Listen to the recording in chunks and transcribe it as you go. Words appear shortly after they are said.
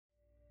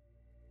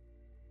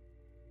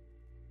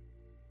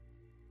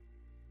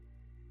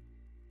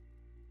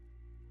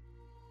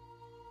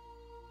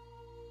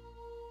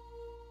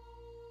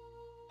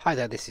Hi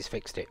there, this is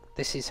Fixed It.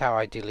 This is how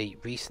I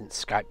delete recent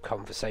Skype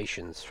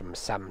conversations from a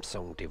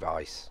Samsung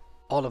device.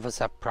 All of us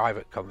have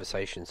private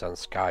conversations on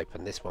Skype,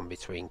 and this one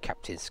between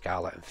Captain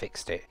Scarlet and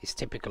Fixed It is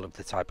typical of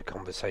the type of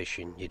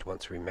conversation you'd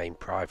want to remain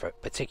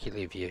private,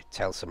 particularly if you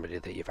tell somebody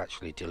that you've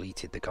actually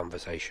deleted the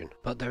conversation.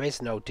 But there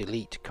is no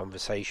delete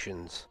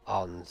conversations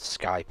on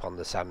Skype on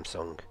the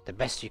Samsung. The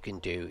best you can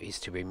do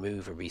is to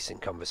remove a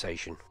recent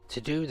conversation.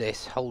 To do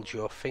this, hold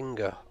your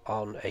finger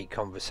on a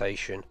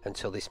conversation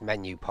until this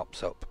menu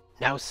pops up.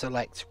 Now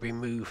select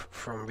Remove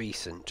from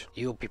Recent.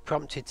 You'll be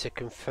prompted to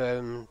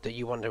confirm that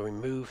you want to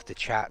remove the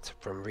chat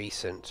from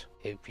recent.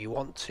 If you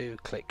want to,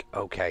 click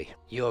OK.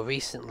 Your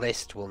recent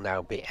list will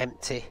now be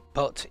empty,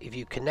 but if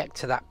you connect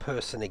to that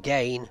person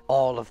again,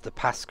 all of the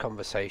past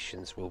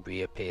conversations will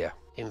reappear.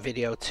 In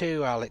video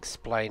 2, I'll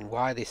explain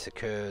why this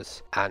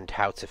occurs and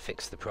how to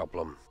fix the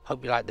problem.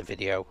 Hope you liked the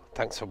video.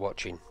 Thanks for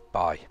watching.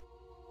 Bye.